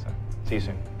and Melissa. See you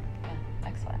soon. Yeah,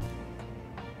 excellent.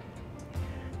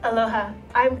 Aloha,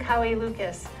 I'm Kaui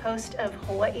Lucas, host of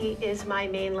Hawaii is My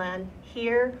Mainland,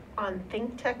 here on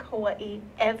Think Tech Hawaii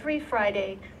every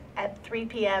Friday at 3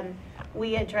 p.m.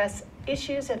 We address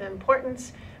issues of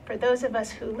importance for those of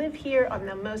us who live here on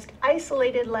the most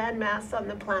isolated landmass on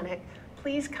the planet.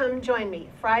 Please come join me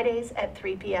Fridays at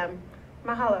 3 p.m.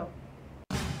 Mahalo.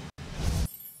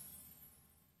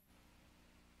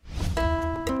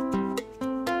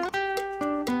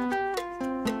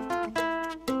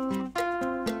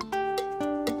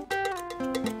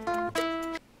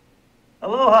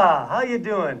 Aloha, how you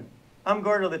doing? I'm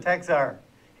Gordo the Tech Czar,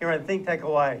 here on Think Tech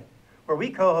Hawaii, where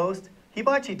we co-host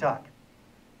Hibachi Talk,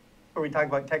 where we talk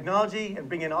about technology and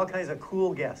bring in all kinds of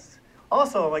cool guests.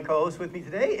 Also, my co-host with me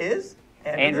today is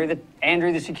Andrew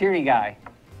the security guy.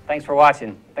 Thanks for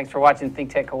watching. Thanks for watching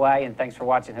Think Tech Hawaii, and thanks for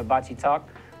watching Hibachi Talk.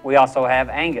 We also have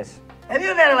Angus. And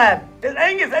you there, lad. It's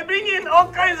Angus. I bring in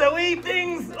all kinds of wee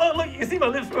things. Oh, look, you see my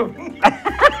lips moving.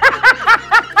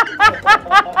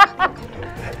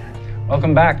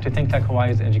 Welcome back to Think Tech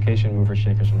Hawaii's Education Movers,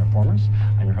 Shakers, and Reformers.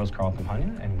 I'm your host, Carl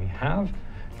Campagna, and we have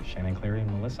Shannon Cleary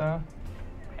and Melissa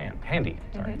Handy.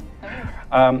 Sorry.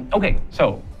 Okay,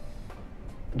 so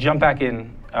jump back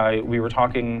in. We were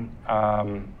talking.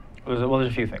 There's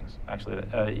a few things actually.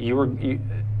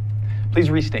 Please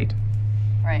restate.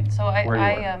 Right. So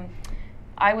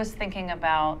I was thinking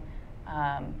about.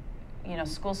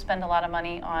 Schools spend a lot of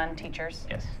money on teachers.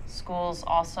 Yes. Schools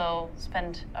also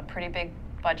spend a pretty big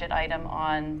budget item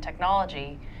on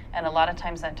technology, and a lot of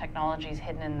times that technology is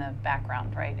hidden in the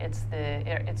background, right? It's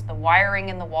the wiring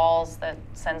in the walls that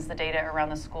sends the data around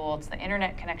the school. It's the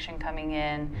internet connection coming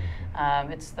in.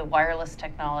 It's the wireless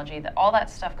technology. All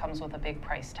that stuff comes with a big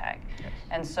price tag. Yes.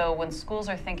 And so when schools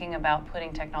are thinking about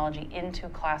putting technology into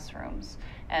classrooms,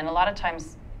 and a lot of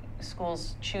times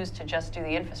schools choose to just do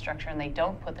the infrastructure and they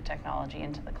don't put the technology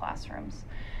into the classrooms.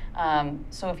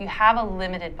 So if you have a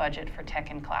limited budget for tech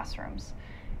in classrooms,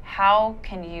 how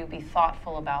can you be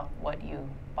thoughtful about what you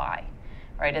buy,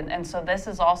 right? And so this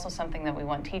is also something that we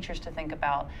want teachers to think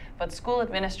about, but school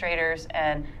administrators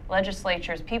and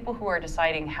legislatures, people who are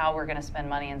deciding how we're going to spend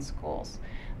money in schools.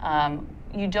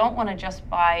 You don't want to just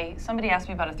buy. Somebody asked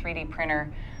me about a 3D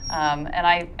printer, and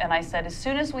I said, as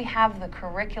soon as we have the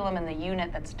curriculum and the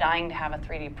unit that's dying to have a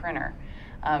 3D printer,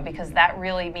 because that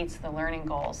really meets the learning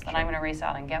goals, then I'm going to race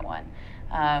out and get one.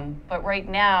 But right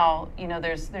now,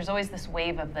 there's always this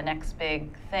wave of the next big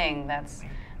thing that's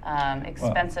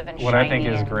expensive and shiny. What I think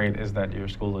is great is that your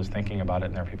school is thinking about it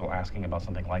and there are people asking about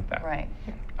something like that. Right.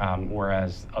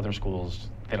 Whereas other schools,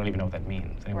 they don't even know what that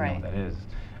means. They don't even know what that is.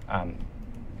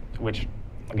 Which,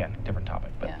 again, different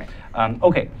topic. But yeah.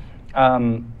 Okay.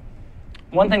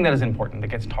 One thing that is important that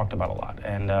gets talked about a lot,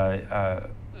 and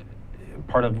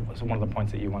one of the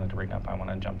points that you wanted to bring up, I want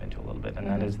to jump into a little bit, and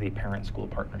that is the parent-school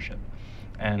partnership.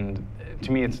 And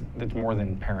to me, it's more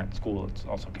than parent-school; it's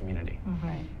also community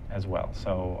as well.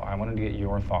 So I wanted to get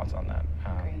your thoughts on that.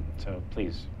 So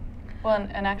please. Well,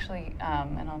 and actually,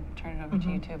 and I'll turn it over to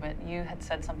you too. But you had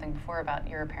said something before about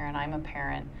you're a parent, I'm a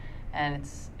parent, and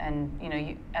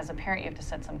you as a parent, you have to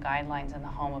set some guidelines in the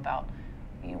home about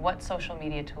what social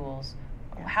media tools.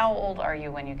 How old are you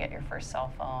when you get your first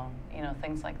cell phone?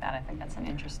 Things like that. I think that's an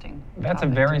interesting That's a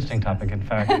very interesting topic. In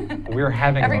fact, we're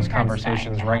having those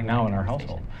conversations right now in our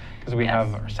household. Because we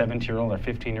have our 17-year-old, our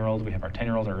 15-year-old, we have our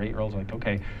 10-year-olds, our 8-year-olds. Like,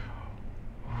 okay,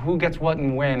 who gets what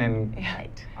and when? And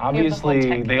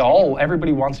obviously,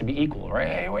 everybody wants to be equal, right?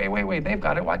 Hey, wait, they've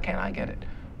got it. Why can't I get it?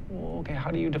 Well, okay,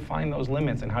 how do you define those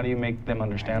limits and how do you make them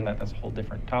understand that? That's a whole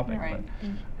different topic. Right.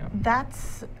 But,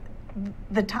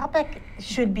 The topic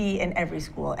should be in every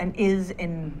school and is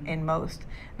in most.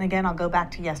 And again, I'll go back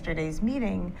to yesterday's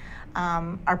meeting.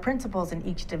 Our principals in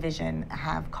each division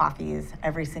have coffees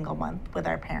every single month with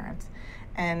our parents.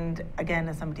 And again,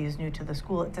 as somebody who's new to the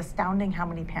school, it's astounding how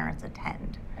many parents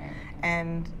attend.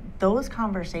 And those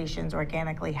conversations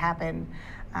organically happen.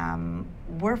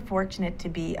 We're fortunate to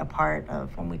be a part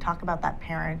of, when we talk about that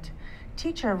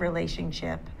parent-teacher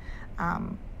relationship,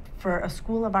 for a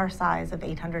school of our size of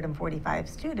 845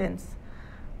 students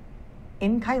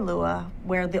in Kailua,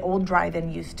 where the old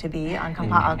drive-in used to be on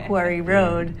Kampa'akuari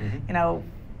Road,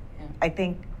 I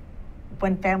think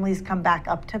when families come back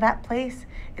up to that place,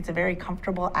 it's a very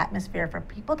comfortable atmosphere for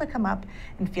people to come up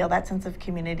and feel that sense of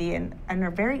community and are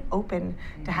very open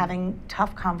to having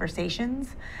tough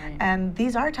conversations. And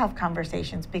these are tough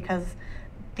conversations because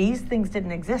these things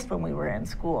didn't exist when we were in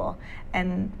school.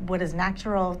 And what is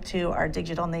natural to our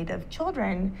digital native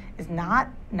children is not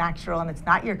natural, and it's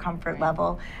not your comfort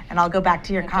level. And I'll go back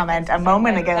to your comment a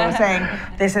moment ago saying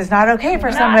this is not okay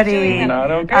for somebody Not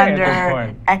okay under at this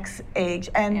point. X age.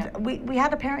 And we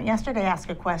had a parent yesterday ask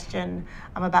a question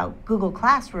about Google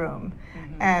Classroom,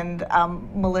 and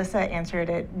Melissa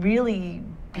answered it really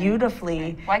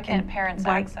beautifully. Why can't parents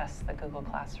why- access the Google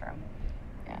Classroom?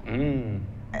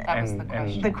 That was the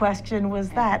question. The question was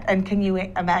that, and can you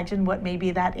imagine what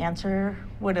maybe that answer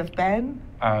would have been?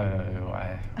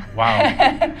 Wow.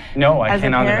 No, I As a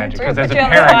cannot parent? imagine. Because as a Put you on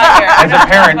the parent, spot here. as a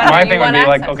parent, Whether my you thing would want be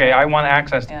like, access. okay, I want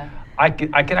access. Yeah. I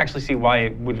can actually see why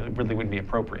it really wouldn't be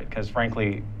appropriate. Because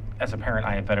frankly, as a parent,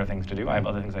 I have better things to do. I have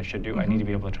other things I should do. I need to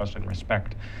be able to trust and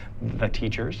respect the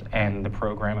teachers and the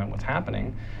program and what's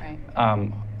happening.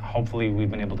 Right. Hopefully,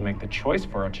 we've been able to make the choice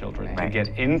for our children to get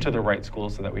into the right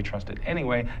schools so that we trust it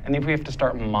anyway. And if we have to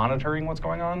start monitoring what's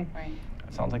going on,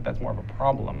 it sounds like that's more of a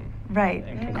problem. Right,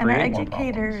 And can and our create more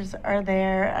educators are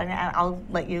there, and I'll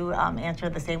let you answer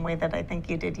the same way that I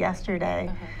think you did yesterday.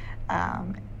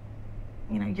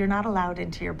 You know, you're not allowed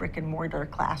into your brick and mortar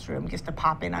classroom just to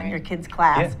pop in on your kid's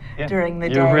class during the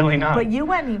day. You're really not. But you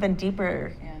went even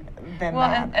deeper than Well,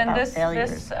 that and about this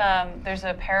failures. there's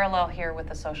a parallel here with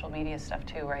the social media stuff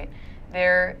too, right?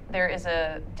 There is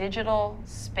a digital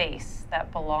space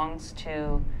that belongs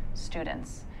to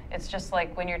students. It's just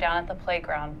like when you're down at the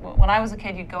playground. When I was a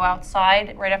kid, you'd go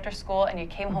outside right after school and you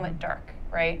came home at dark,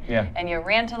 right? Yeah. And you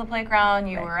ran to the playground,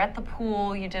 you were at the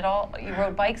pool, you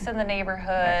rode bikes in the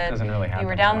neighborhood. Doesn't really happen You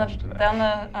were so down much today.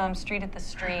 the street at the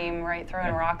stream, right,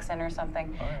 throwing rocks in or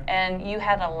something. And you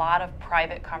had a lot of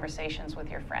private conversations with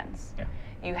your friends. Yeah.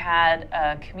 You had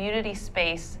a community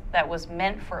space that was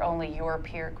meant for only your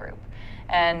peer group.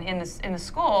 And in the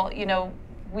school, you know,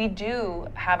 we do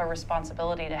have a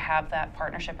responsibility to have that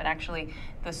partnership, and actually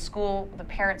the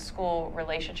parent-school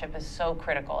relationship is so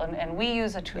critical. And we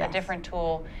use a different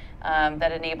tool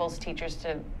that enables teachers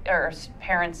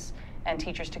parents and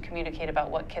teachers to communicate about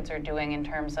what kids are doing in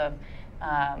terms of,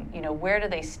 you know, where do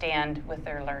they stand with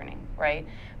their learning, right?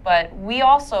 But we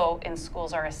also in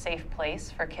schools are a safe place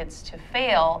for kids to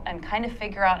fail and kind of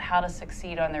figure out how to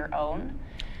succeed on their own.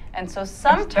 And so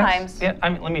sometimes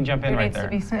let me jump in there right needs there. to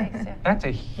be space. Yeah. That's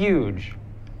a huge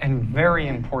and very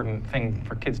important thing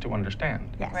for kids to understand.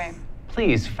 Yes. Right.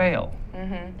 Please fail.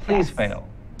 Please fail.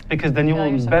 Because then you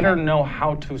Failure will is better okay. know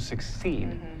how to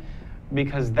succeed.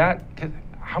 Because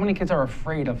how many kids are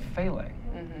afraid of failing?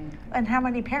 And how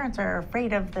many parents are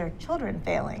afraid of their children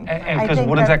failing? And I because think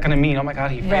what is that going to mean? Oh my God,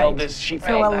 he failed Right. this, she So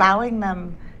failed that. allowing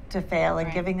them to fail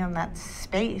and giving them that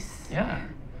space,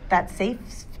 that safe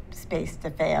space to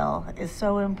fail is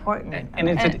so important. And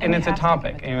it's And a we have to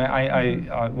topic. give it You know,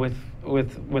 I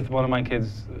with one of my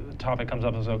kids, the topic comes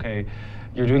up as, okay,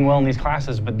 you're doing well in these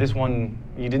classes, but this one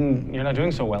you're not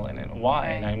doing so well in it. Why?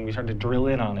 And we start to drill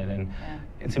in on it, and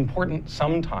it's important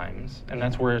sometimes, and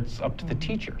that's where it's up to the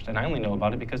teachers. And I only know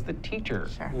about it because the teacher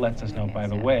lets us know. By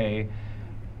the way,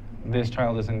 this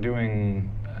child isn't doing.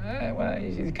 Well,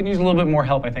 you can use a little bit more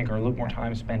help, I think, or a little more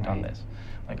time spent on this.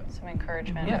 Like Some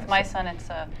encouragement. Yeah, With my son, it's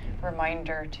a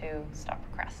reminder to stop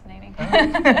procrastinating.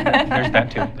 There's that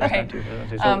too. There's that too.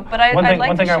 So But I'd like one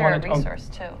to thing I share a wanted to- resource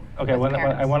too. Okay, with I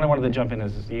parents. wanted to jump in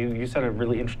is you said a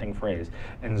really interesting phrase,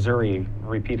 and Zuri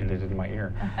repeated it in my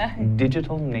ear.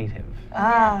 Digital native.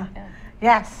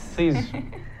 Yes. Please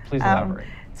elaborate.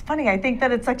 It's funny. I think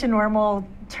that it's such a normal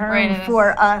term Right, it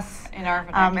for is. us. In our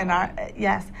vernacular.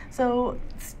 Yes. So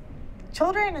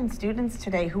children and students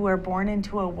today who are born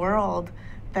into a world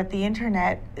that the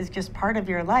internet is just part of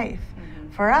your life.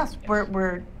 For us,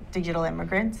 we're digital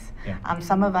immigrants.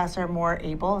 Some of us are more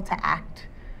able to act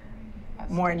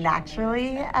more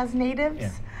naturally as natives. Yeah,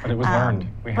 but it was learned.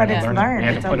 We had But to it's learn it. learned. We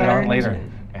had to It's put a it on learned later.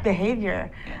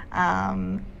 behavior.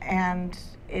 And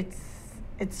it's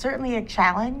certainly a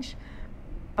challenge,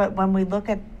 but when we look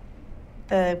at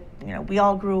we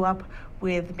all grew up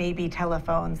with maybe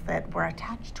telephones that were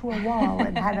attached to a wall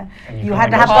and you had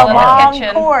to have Call the in the long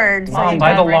kitchen. cord. so Mom, you buy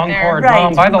could- the right long there. cord. Right,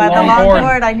 Mom, buy the long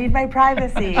cord. I need my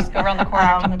privacy. Just go around the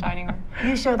corner to the dining room.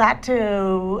 You show that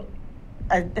to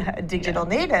a digital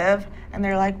native, and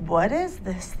they're like, "What is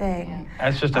this thing?"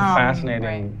 That's just a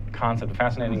fascinating concept, a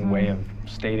fascinating way of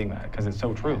stating that, because it's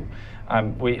so true.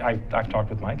 I've talked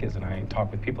with my kids, and I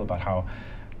talk with people about how,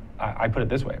 I put it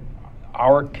this way,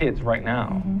 our kids right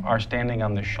now are standing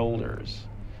on the shoulders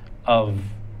of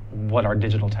what our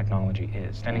digital technology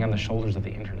is, standing on the shoulders of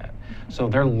the internet. So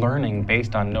they're learning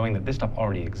based on knowing that this stuff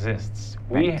already exists.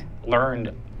 We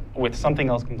learned with something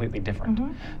else completely different.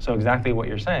 So exactly what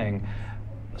you're saying.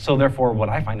 So therefore, what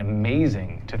I find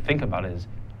amazing to think about is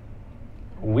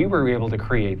we were able to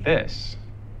create this.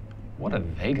 What are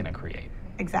they going to create?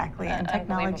 Exactly, and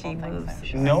technology Unbelievable moves. things, I'm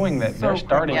sure. Knowing that they're So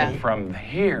starting quickly. from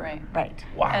here. Right. Right.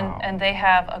 Wow. And they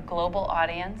have a global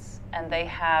audience, and they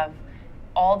have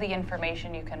all the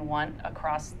information you can want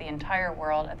across the entire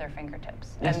world at their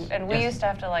fingertips. Yes, And we yes. used to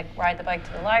have to like ride the bike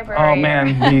to the library. Oh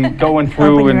man, we going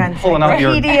through Open your and pulling out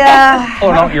your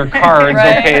encyclopedia. cards.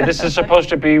 Right. Okay, this is supposed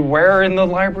to be where in the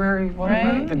library? What,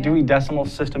 Right, the yeah. Dewey Decimal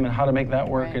System and how to make that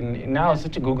work. Right. And now it's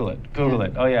just to Google it. Google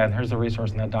it. Oh yeah, and here's the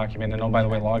resource in that document. And oh, by the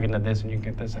way, log into this and you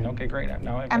get this. And okay, great.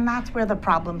 Now I And that's where the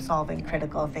problem-solving,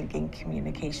 critical thinking,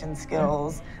 communication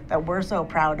skills that we're so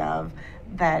proud of,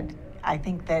 that I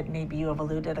think that maybe you have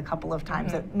alluded a couple of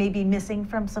times, that may be missing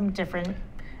from some different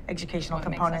educational What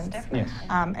makes us components. different.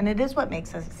 Yes. And it is what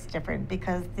makes us different,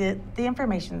 because the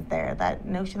information's there. That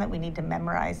notion that we need to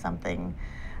memorize something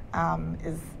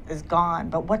is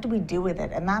gone. But what do we do with it?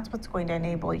 And that's what's going to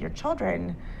enable your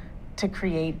children to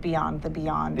create beyond the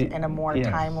beyond in a more yes.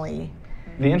 timely.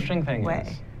 The interesting thing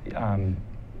way. is, I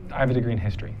have a degree in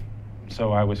history.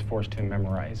 So I was forced to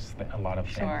memorize a lot of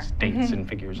Sure. things, dates and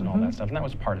figures and all that stuff, and that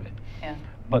was part of it. Yeah.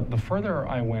 But the further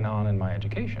I went on in my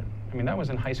education, I mean, that was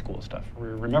in high school stuff.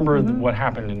 Remember what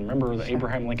happened, and remember the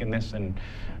Abraham Lincoln this, and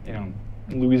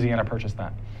Louisiana Purchase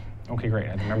that. Okay, great.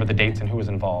 I remember the dates and who was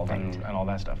involved and all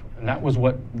that stuff. And that was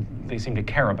what they seemed to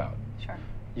care about. Sure.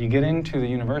 You get into the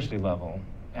university level,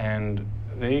 and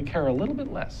they care a little bit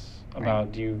less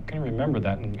about, can you remember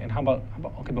that, and how about,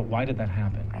 okay, but why did that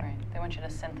happen? Right. They want you to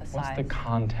synthesize. What's the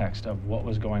context of what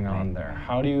was going on there?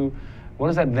 What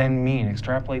does that then mean?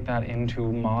 Extrapolate that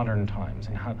into modern times,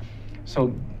 and how,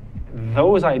 so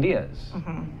those ideas,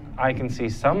 I can see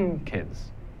some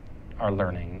kids are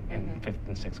learning in 5th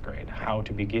and 6th grade, how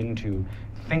to begin to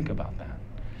think about that.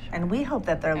 And we hope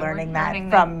that they're And we're learning that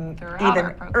learning from that throughout our even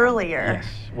program. earlier. Yes,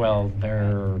 well,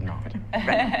 they're not.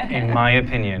 In my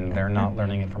opinion, they're not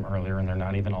learning it from earlier, and they're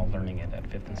not even all learning it at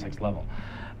 5th and 6th level.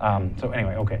 So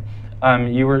anyway, okay.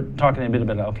 You were talking a bit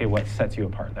about, okay, what sets you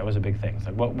apart? That was a big thing.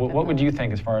 So what would you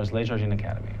think as far as Les Jardin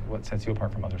Academy? What sets you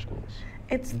apart from other schools?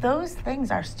 It's those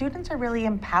things. Our students are really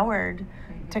empowered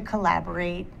to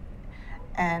collaborate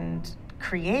and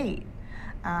create.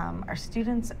 Our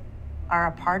students are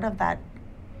a part of that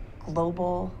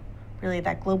globalization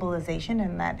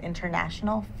and that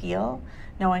international feel,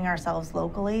 knowing ourselves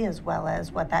locally as well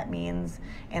as what that means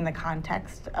in the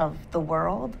context of the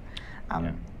world.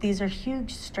 These are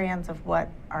huge strands of what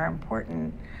are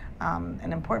important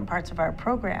and important parts of our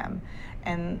program,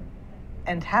 and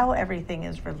how everything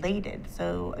is related.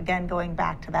 So again, going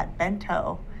back to that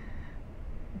bento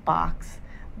box,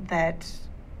 that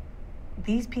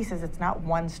these pieces, it's not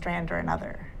one strand or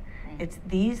another. It's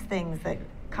these things that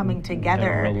coming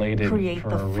together create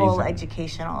the full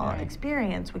educational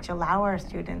experience, which allow our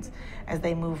students, as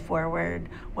they move forward,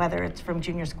 whether it's from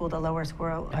junior school to lower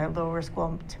school or lower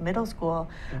school to middle school.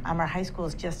 Our high school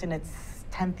is just in its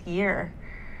 10th year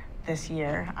this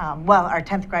year. Well, our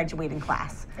 10th graduating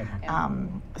class.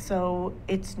 So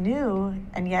it's new,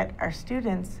 and yet our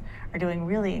students are doing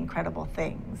really incredible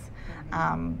things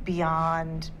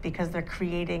beyond, because they're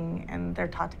creating and they're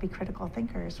taught to be critical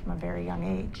thinkers from a very young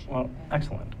age. Well,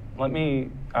 excellent. Let me,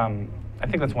 I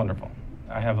think that's wonderful.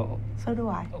 I have So do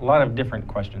I. a lot of different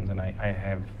questions, and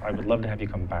I would love to have you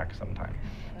come back sometime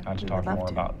to talk more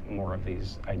about more of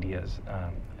these ideas.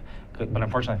 But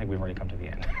unfortunately, I think we've already come to the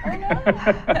end.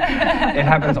 It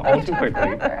happens all too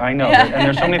quickly. I know, and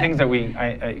there's so many things that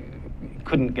I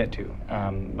couldn't get to,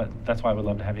 but that's why I would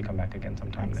love to have you come back again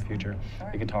sometime in the future.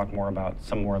 We could talk more about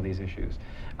some more of these issues.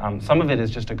 Some of it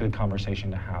is just a good conversation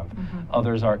to have.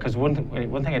 Others are, because one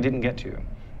thing I didn't get to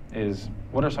is,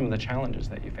 what are some of the challenges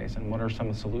that you face, and what are some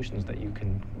of the solutions that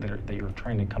that you're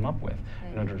trying to come up with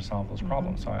in order to solve those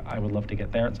problems? So I would love to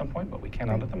get there at some point, but we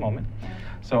cannot at the moment.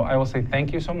 So I will say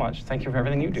thank you so much. Thank you for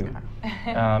everything you do.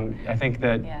 I think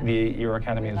that your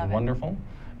academy is wonderful,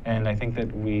 and I think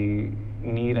that we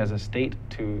need, as a state,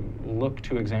 to look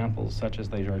to examples such as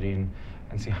Les Jardins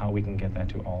and see how we can get that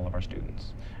to all of our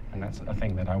students. And that's a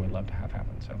thing that I would love to have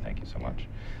happen. So thank you so much.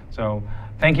 So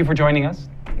thank you for joining us.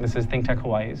 This is Think Tech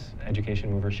Hawaii's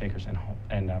Education Movers, Shakers,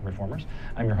 and Reformers.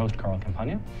 I'm your host, Carl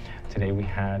Campagna. Today we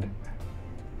had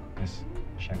Miss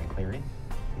Shannon Cleary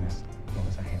and Miss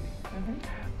Melissa Handy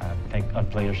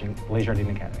of Les Jardin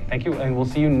Academy. Thank you, and we'll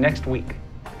see you next week.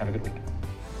 Have a good week.